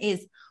person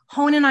is,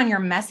 hone in on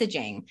your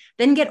messaging,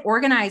 then get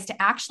organized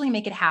to actually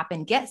make it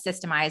happen, get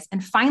systemized,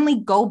 and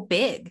finally go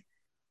big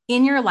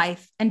in your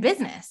life and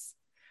business.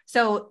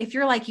 So if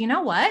you're like, you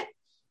know what?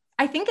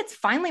 I think it's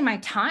finally my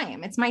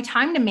time. It's my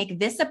time to make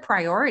this a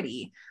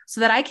priority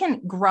so that I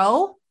can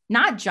grow,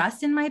 not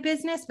just in my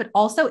business, but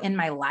also in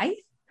my life.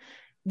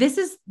 This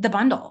is the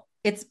bundle.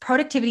 It's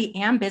productivity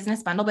and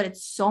business bundle, but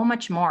it's so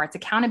much more. It's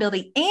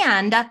accountability.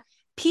 And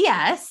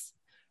P.S.,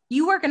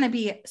 you are going to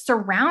be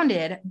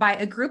surrounded by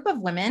a group of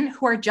women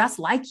who are just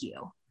like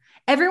you.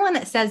 Everyone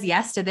that says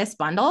yes to this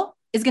bundle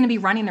is going to be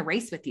running the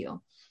race with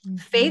you.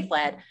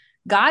 Faith-led,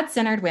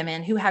 God-centered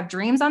women who have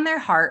dreams on their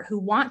heart, who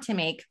want to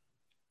make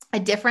a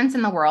difference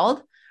in the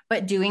world,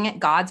 but doing it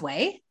God's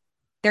way.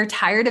 They're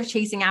tired of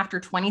chasing after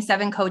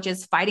 27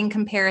 coaches, fighting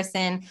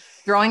comparison,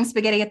 throwing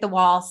spaghetti at the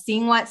wall,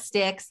 seeing what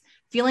sticks,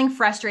 feeling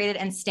frustrated,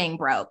 and staying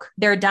broke.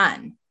 They're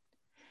done.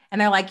 And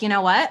they're like, you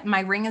know what? My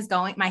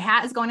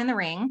hat is going in the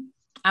ring.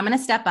 I'm going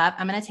to step up.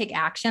 I'm going to take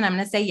action. I'm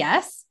going to say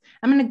yes.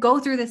 I'm going to go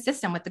through this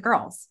system with the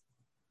girls.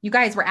 You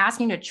guys, we're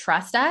asking you to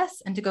trust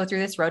us and to go through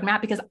this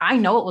roadmap because I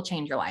know it will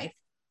change your life.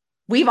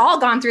 We've all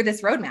gone through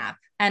this roadmap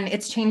and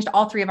it's changed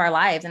all 3 of our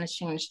lives, and it's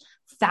changed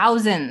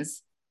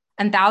thousands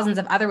and thousands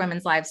of other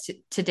women's lives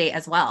to date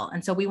as well.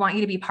 And so we want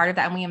you to be part of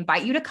that. And we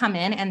invite you to come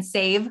in and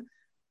save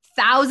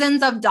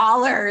thousands of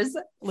dollars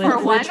for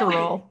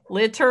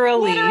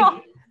literally.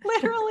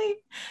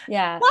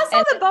 Yeah. Plus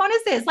all the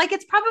bonuses. Like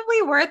it's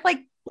probably worth like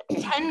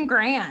 10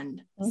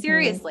 grand.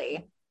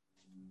 Seriously.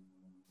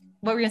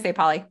 What were you gonna say,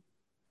 Polly?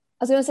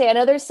 I was going to say, I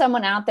know there's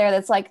someone out there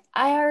that's like,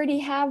 I already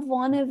have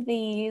one of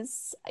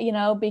these,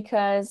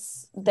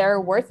 because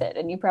they're worth it.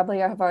 And you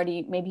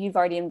probably maybe you've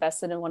already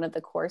invested in one of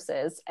the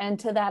courses. And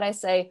to that, I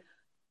say,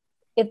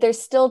 if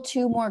there's still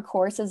 2 more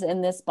courses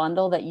in this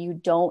bundle that you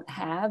don't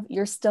have,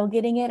 you're still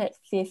getting it at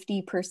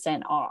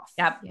 50% off.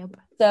 Yep.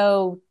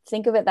 So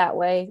think of it that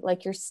way.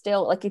 Like you're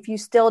still, like if you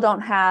still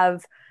don't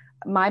have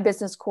my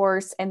business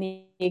course and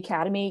the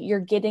academy,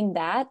 you're getting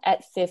that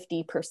at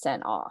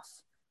 50% off.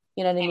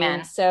 You know what I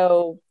mean?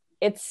 So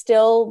it's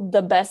still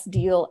the best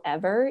deal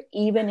ever,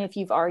 even if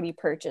you've already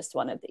purchased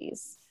one of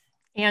these.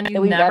 And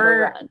you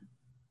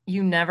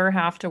never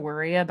have to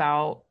worry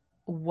about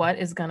what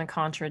is going to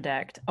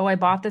contradict. Oh, I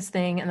bought this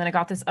thing and then I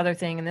got this other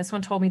thing and this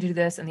one told me to do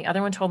this and the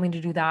other one told me to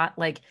do that.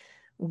 Like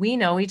we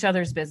know each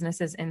other's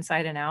businesses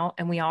inside and out.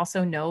 And we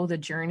also know the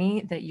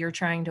journey that you're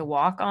trying to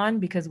walk on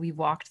because we've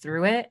walked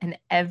through it and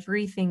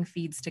everything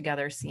feeds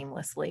together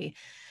seamlessly.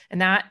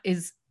 And that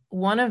is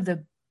one of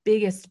the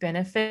biggest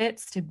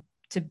benefits to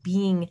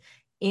being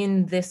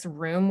in this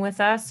room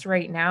with us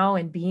right now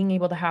and being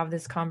able to have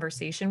this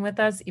conversation with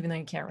us, even though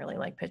you can't really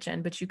like pitch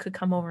in, but you could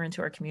come over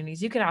into our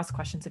communities. You could ask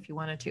questions if you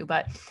wanted to,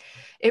 but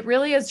it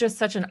really is just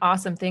such an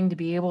awesome thing to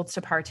be able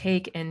to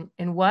partake in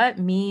what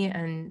me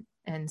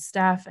and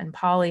Steph and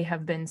Polly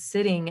have been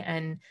sitting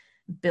and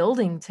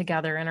building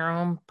together in our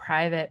own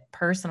private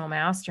personal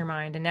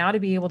mastermind. And now to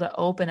be able to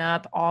open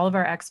up all of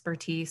our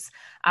expertise,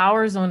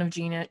 our zone of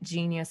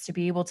genius, to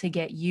be able to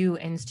get you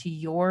into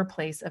your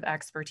place of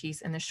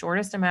expertise in the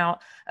shortest amount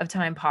of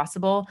time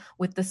possible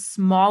with the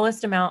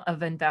smallest amount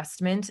of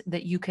investment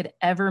that you could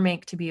ever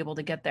make to be able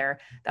to get there.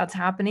 That's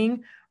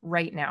happening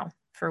right now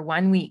for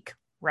 1 week,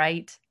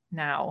 right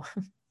now.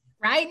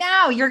 Right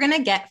now, you're going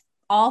to get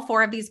all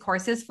 4 of these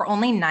courses for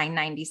only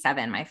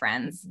 $9.97, my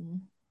friends. Mm-hmm.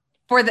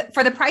 For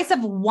the price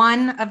of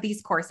one of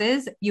these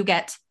courses, you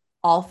get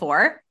all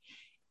 4.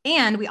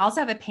 And we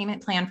also have a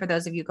payment plan for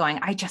those of you going,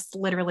 I just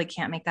literally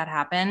can't make that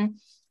happen.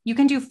 You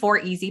can do 4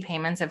 easy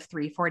payments of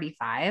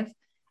 $345.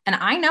 And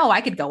I know I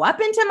could go up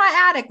into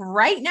my attic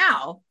right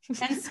now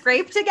and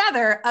scrape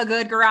together a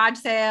good garage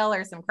sale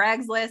or some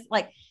Craigslist.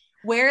 Like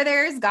where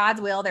there's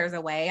God's will, there's a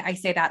way. I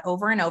say that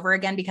over and over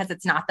again because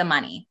it's not the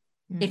money.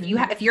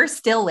 Mm-hmm. If you're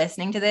still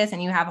listening to this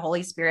and you have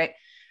Holy Spirit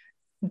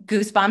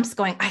goosebumps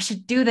going, I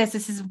should do this.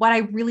 This is what I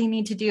really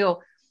need to do.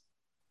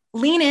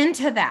 Lean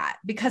into that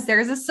because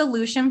there's a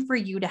solution for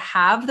you to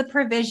have the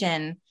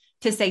provision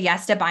to say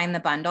yes to buying the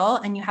bundle.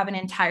 And you have an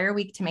entire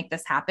week to make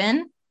this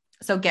happen.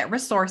 So get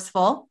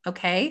resourceful.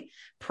 Okay.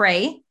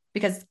 Pray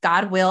because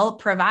God will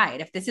provide.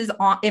 If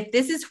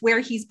this is where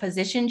he's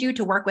positioned you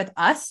to work with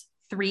us,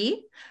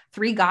 three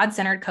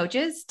God-centered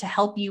coaches to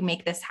help you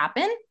make this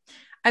happen,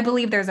 I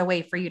believe there's a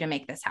way for you to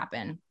make this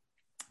happen.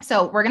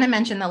 So we're going to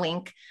mention the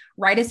link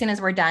right as soon as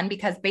we're done,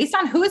 because based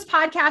on whose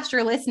podcast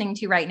you're listening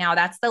to right now,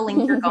 that's the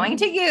link you're going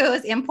to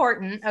use.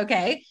 Important.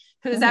 Okay.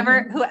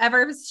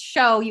 Whoever's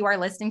show you are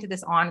listening to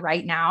this on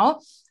right now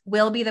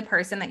will be the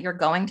person that you're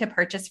going to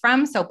purchase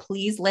from. So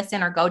please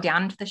listen or go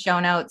down into the show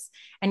notes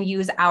and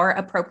use our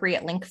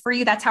appropriate link for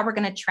you. That's how we're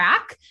going to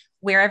track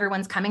where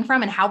everyone's coming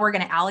from and how we're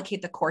going to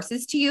allocate the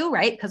courses to you,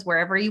 right? Because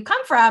wherever you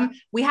come from,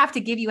 we have to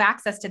give you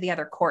access to the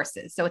other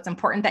courses. So it's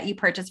important that you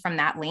purchase from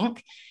that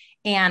link.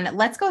 And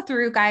let's go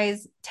through,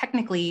 guys,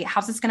 technically,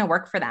 how's this going to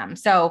work for them?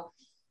 So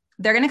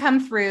they're going to come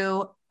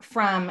through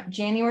from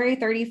January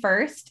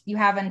 31st. You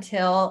have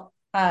until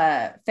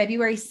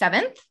February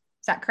 7th.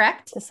 Is that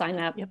correct? To sign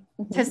up. Yep.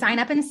 To sign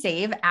up and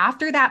save.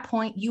 After that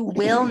point, you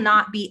will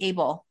not be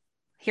able,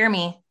 hear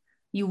me,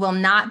 you will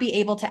not be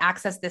able to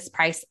access this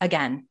price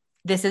again.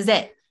 This is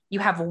it.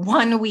 You have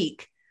 1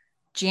 week,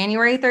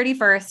 January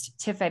 31st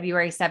to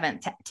February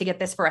 7th to get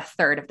this for a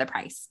third of the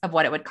price of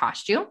what it would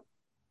cost you.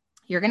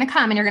 You're going to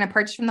come and you're going to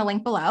purchase from the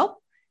link below.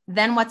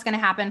 Then what's going to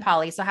happen,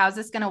 Polly? So how's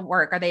this going to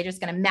work? Are they just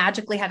going to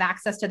magically have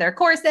access to their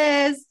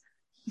courses?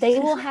 They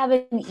will have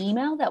an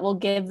email that will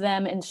give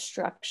them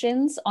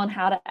instructions on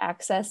how to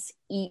access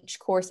each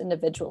course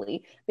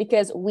individually,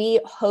 because we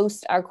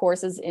host our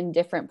courses in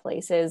different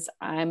places.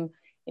 I'm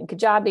in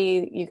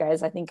Kajabi. You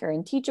guys, I think, are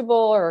in Teachable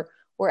or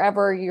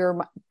wherever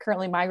you're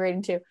currently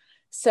migrating to.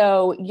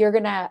 So you're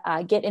going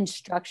to get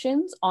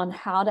instructions on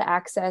how to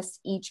access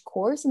each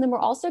course. And then we're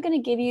also going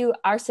to give you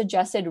our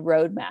suggested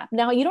roadmap.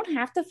 Now, you don't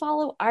have to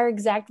follow our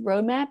exact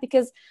roadmap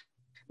because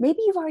maybe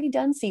you've already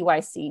done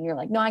CYC and you're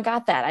like, no, I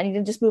got that. I need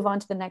to just move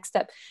on to the next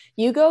step.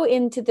 You go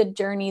into the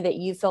journey that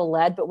you feel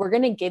led, but we're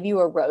going to give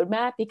you a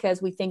roadmap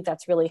because we think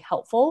that's really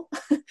helpful.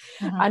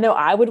 I know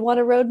I would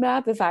want a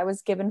roadmap if I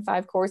was given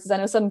 5 courses. I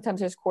know sometimes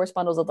there's course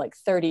bundles of like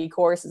 30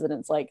 courses and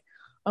it's like,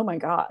 oh my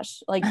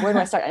gosh, like where do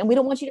I start? And we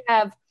don't want you to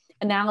have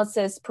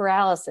analysis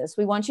paralysis.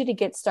 We want you to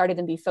get started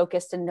and be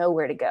focused and know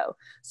where to go.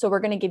 So we're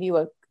going to give you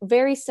a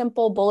very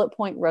simple bullet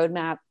point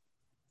roadmap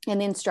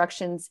and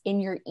instructions in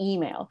your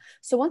email.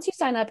 So once you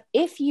sign up,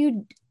 if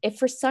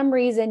for some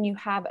reason you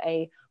have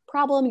a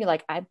problem, you're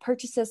like, I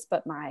purchased this,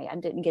 but I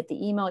didn't get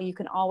the email, you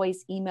can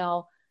always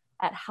email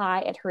at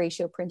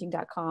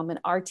hi@HoratioPrinting.com, and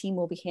our team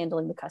will be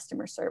handling the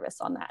customer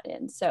service on that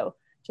end. So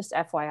just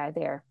FYI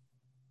there.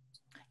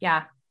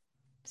 Yeah.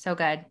 So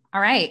good.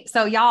 All right.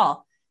 So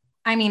y'all,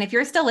 I mean, if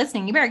you're still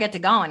listening, you better get to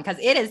going because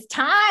it is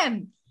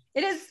time.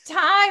 It is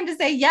time to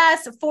say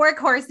yes. 4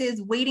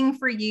 courses waiting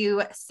for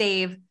you.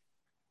 Save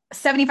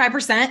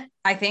 75%,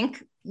 I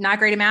think. Not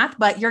great at math,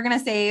 but you're going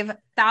to save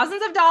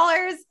thousands of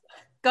dollars.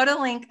 Go to the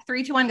link,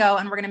 3, 2, 1, go.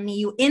 And we're going to meet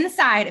you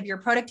inside of your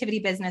productivity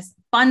business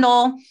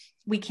bundle.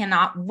 We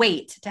cannot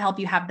wait to help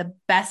you have the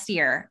best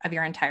year of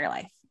your entire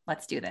life.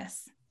 Let's do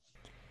this.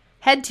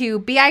 Head to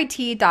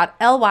bit.ly/Stef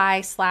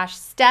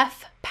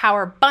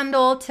Power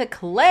Bundle to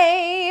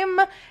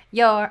claim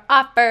your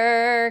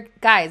offer.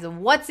 Guys,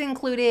 what's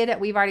included?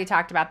 We've already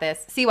talked about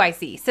this.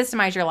 CYC,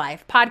 Systemize Your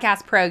Life,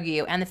 Podcast Pro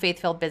You, and the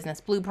Faith-Filled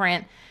Business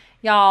Blueprint.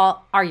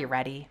 Y'all, are you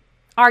ready?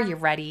 Are you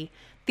ready?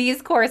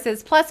 These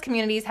courses plus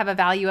communities have a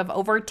value of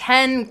over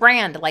 10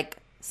 grand, like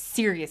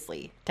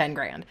seriously 10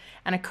 grand,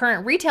 and a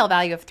current retail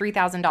value of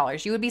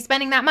 $3,000. You would be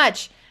spending that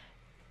much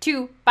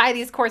to buy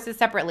these courses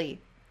separately.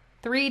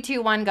 3,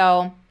 2, 1,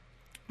 go.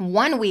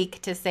 1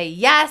 week to say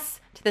yes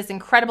to this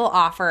incredible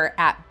offer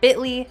at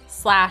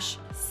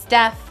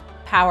bit.ly/Stef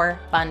Power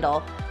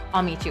Bundle.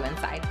 I'll meet you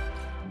inside.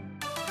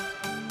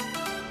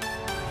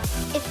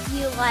 If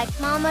you like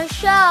Mama's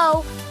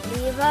show,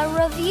 leave a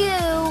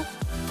review.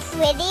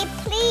 Pretty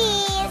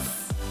please.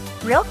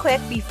 Real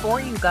quick before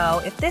you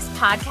go, if this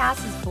podcast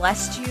has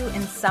blessed you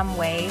in some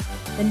way,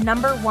 the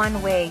number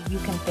one way you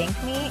can thank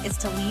me is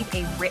to leave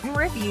a written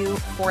review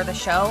for the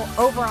show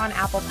over on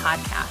Apple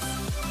Podcasts.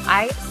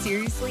 I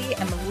seriously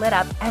am lit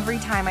up every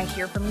time I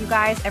hear from you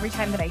guys, every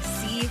time that I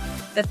see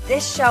that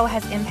this show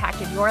has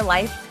impacted your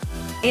life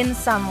in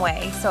some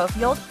way. So if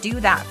you'll do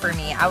that for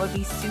me, I would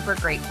be super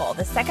grateful.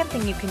 The second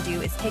thing you can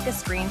do is take a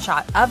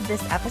screenshot of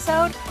this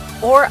episode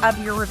or of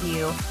your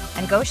review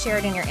and go share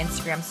it in your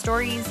Instagram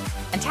stories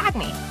and tag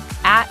me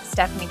at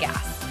Stephanie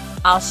Gass.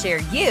 I'll share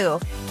you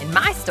in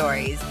my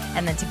stories,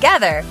 and then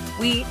together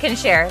we can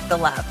share the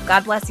love.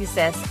 God bless you,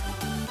 sis.